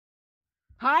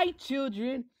Hi,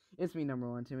 children. It's me, number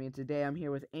one Timmy, and today I'm here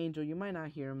with Angel. You might not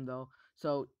hear him though,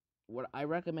 so what I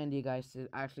recommend you guys to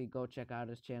actually go check out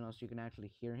his channel so you can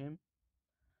actually hear him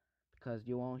because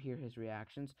you won't hear his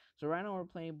reactions. So right now we're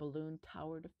playing Balloon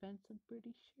Tower Defense. I'm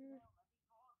pretty sure.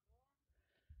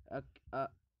 Uh, uh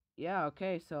yeah.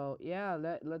 Okay. So yeah,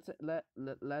 let's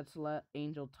let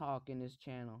Angel talk in his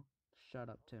channel. Shut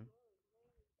up, Tim.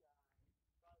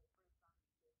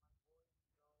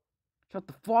 Shut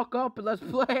the fuck up and let's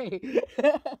play.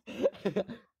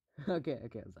 Okay,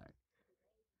 I'm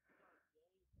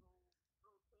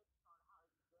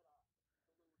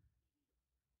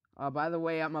sorry. By the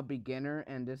way, I'm a beginner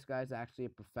and this guy's actually a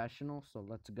professional, so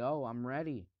let's go. I'm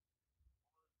ready.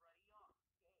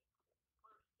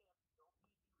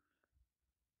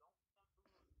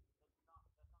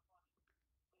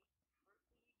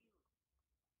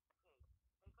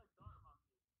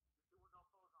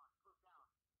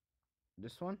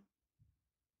 This one?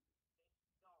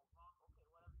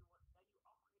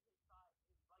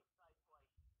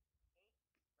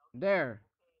 There.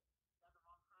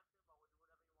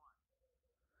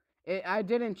 I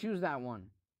didn't choose that one.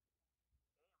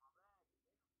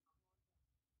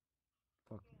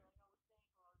 Fuck you.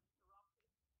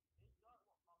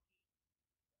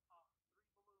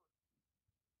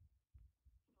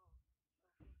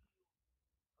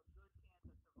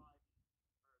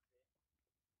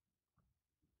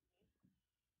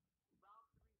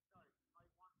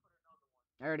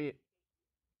 I already.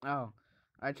 Oh,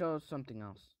 I chose something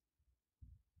else.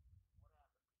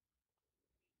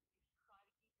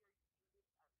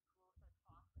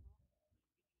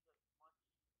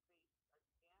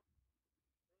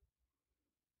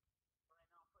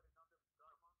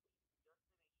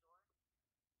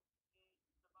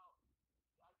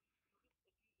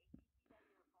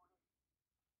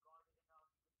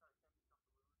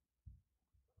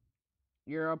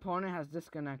 Your opponent has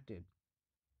disconnected.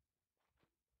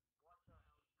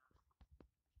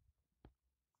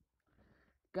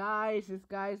 Guys, this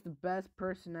guy's the best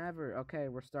person ever. Okay,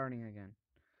 we're starting again.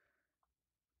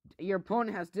 Your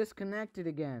opponent has disconnected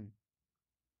again.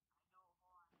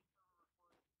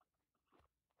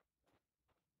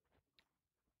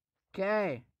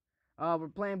 Okay. We're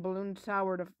playing Balloon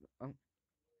Tower to.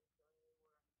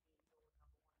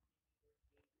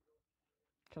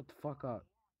 Shut the fuck up.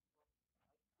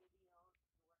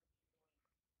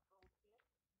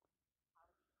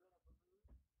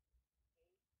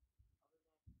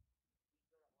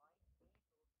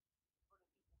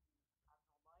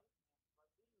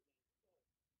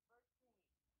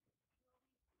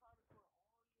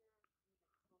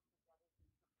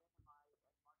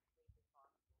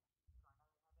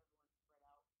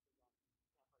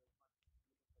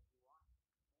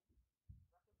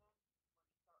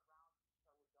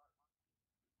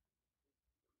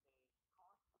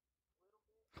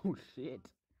 Oh shit.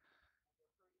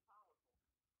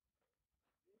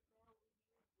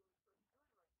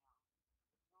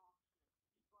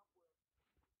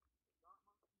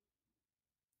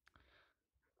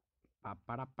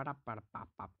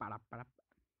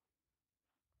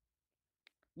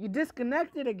 You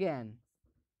disconnected again.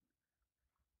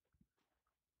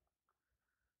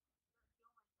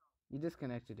 You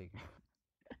disconnected again.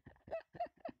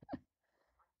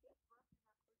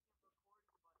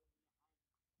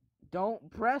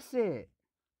 Don't press it.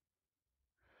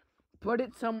 Put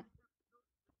it some.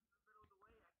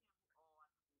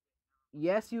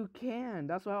 Yes, you can.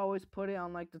 That's why I always put it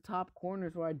on like the top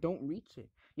corners where I don't reach it.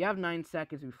 You have 9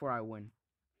 seconds before I win.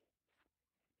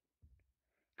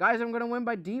 Guys, I'm gonna win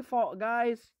by default,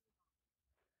 guys.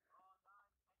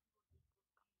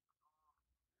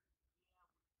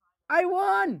 I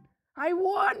won! I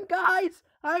won, guys!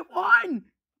 I won!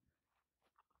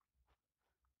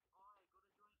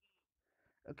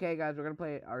 Okay, guys, we're gonna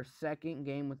play our second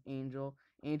game with Angel.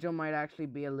 Angel might actually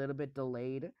be a little bit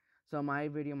delayed, so my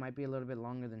video might be a little bit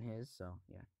longer than his, so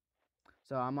yeah.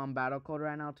 So I'm on battle code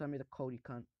right now. Tell me the code, you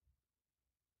cunt.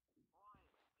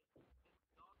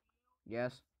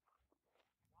 Yes.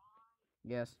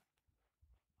 Yes.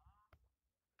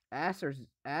 S or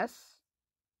S?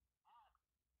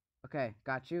 Okay,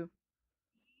 got you.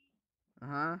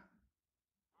 Uh-huh.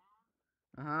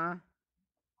 Uh-huh.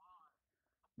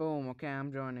 Boom. Okay,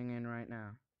 I'm joining in right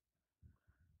now.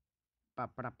 Pa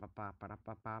pa pa pa pa pa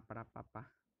pa pa pa pa.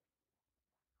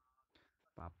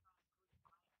 Pa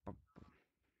pa pa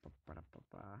pa pa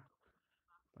pa.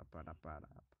 Pa pa pa pa pa. Pa pa pa pa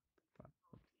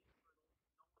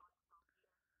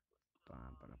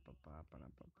pa pa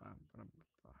pa pa pa. Pa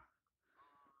pa pa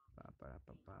pa pa. Pa pa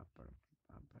pa pa pa pa pa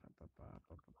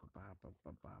pa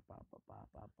pa pa pa pa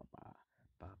pa pa pa.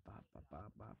 Pa pa pa pa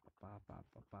pa pa pa pa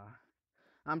pa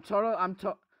I'm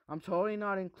totally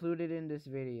not included in this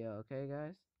video, okay,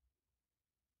 guys?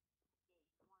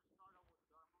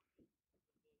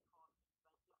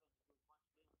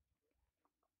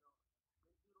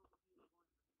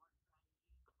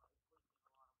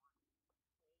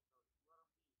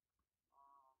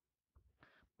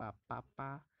 Pa pa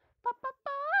pa pa pa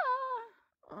pa.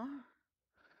 Uh,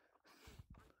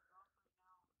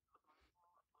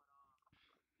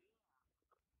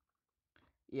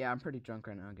 yeah, I'm pretty drunk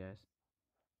right now, guys.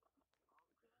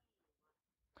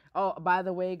 Oh, by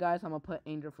the way, guys, I'm gonna put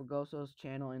Angel Fragoso's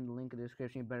channel in the link in the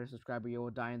description. You better subscribe or you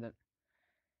will die in the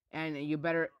and you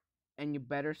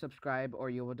better subscribe or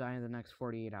you will die in the next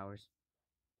 48 hours.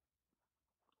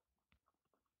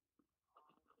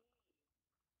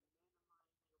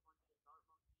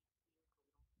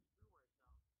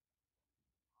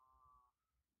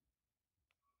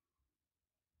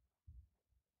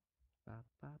 Pa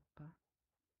pa pa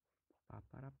pa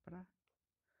pa pa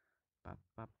pa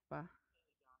pa pa pa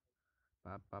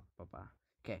pa pa pa pa.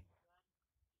 Okay.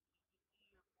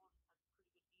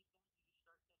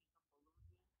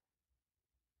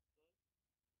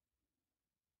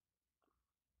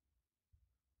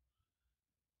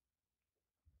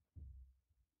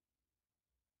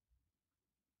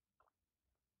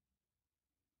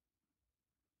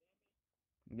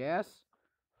 Yes.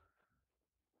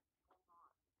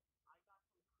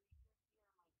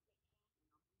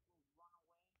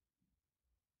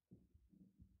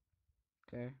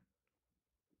 Okay.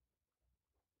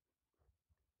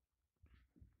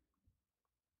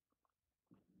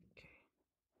 Okay.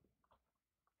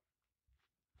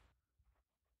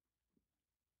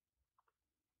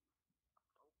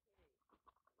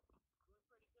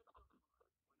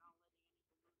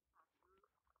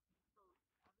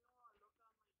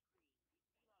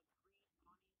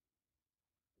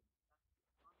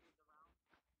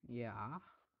 Yeah.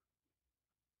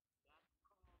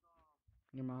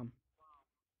 Your mom.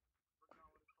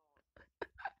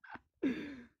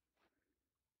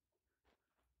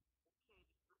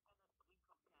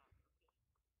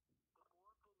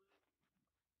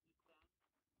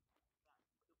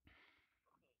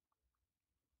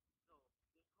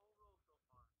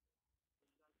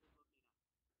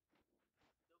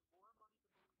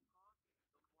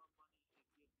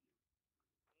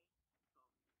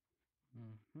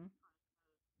 Mhm.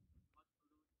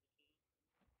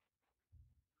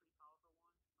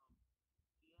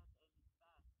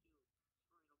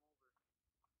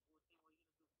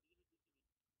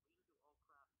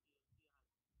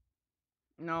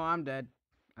 No, I'm dead.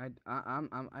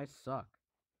 I suck.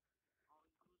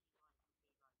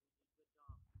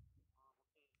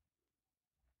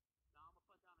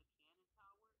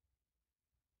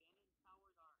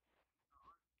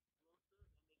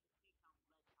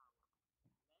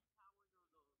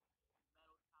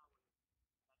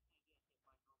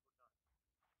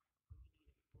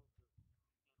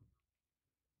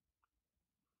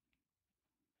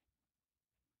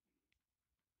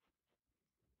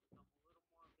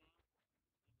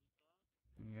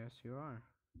 Yes, you are.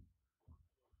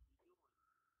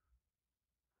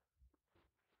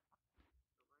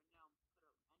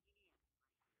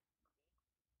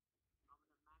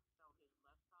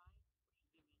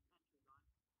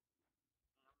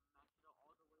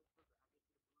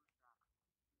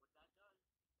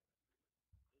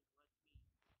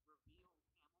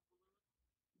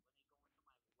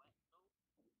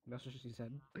 That's what she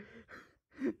said.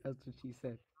 That's what she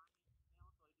said.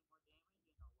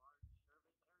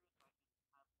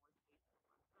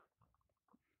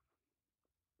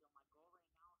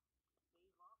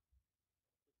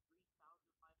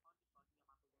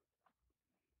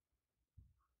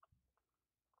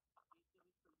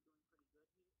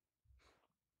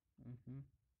 Mhm.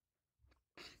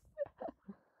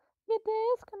 You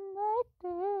disconnected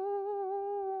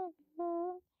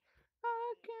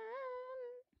again.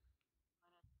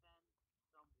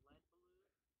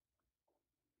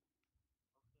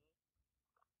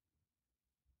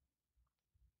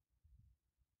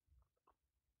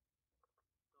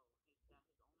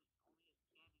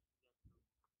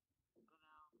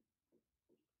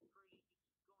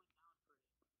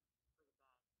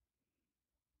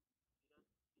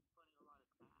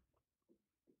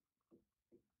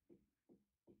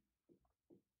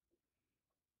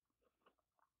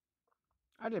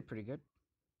 I did pretty good.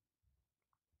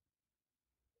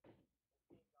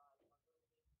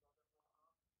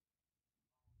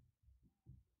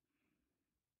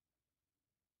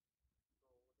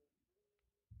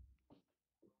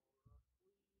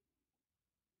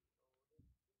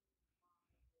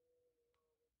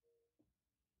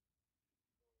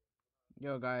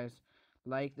 Yo, guys,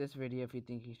 Like this video if you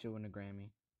think he should win a Grammy.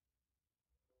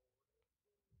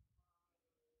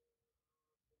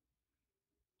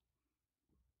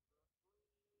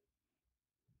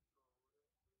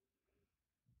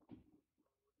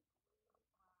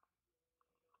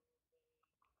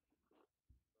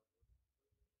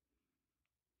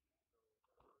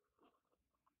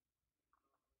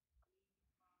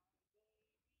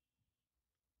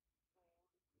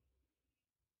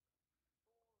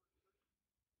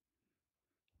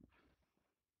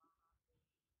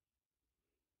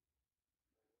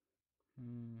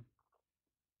 Hmm.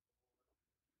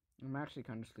 I'm actually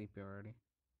kind of sleepy already.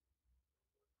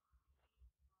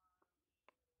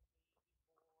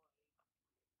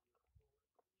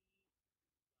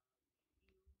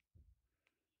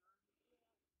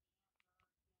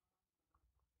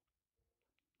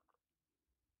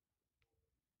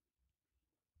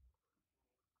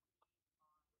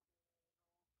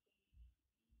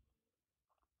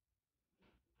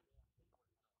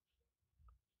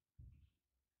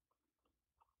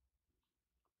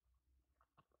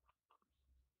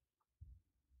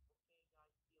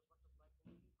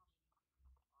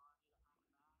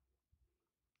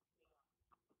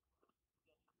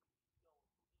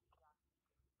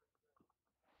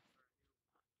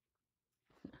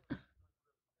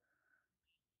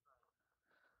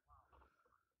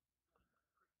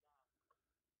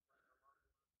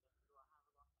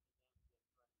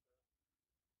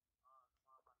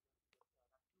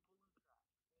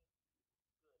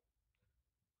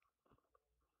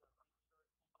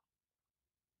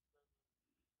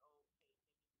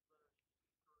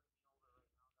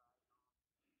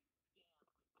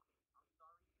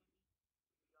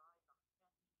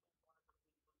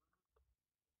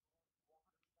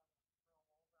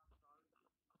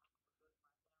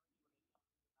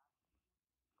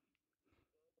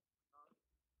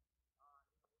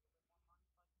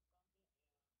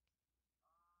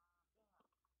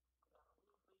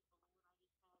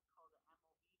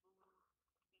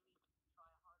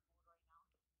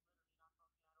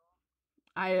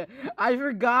 I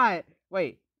forgot.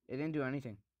 Wait, it didn't do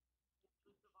anything.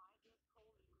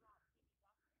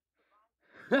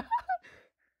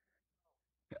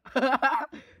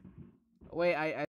 Wait, I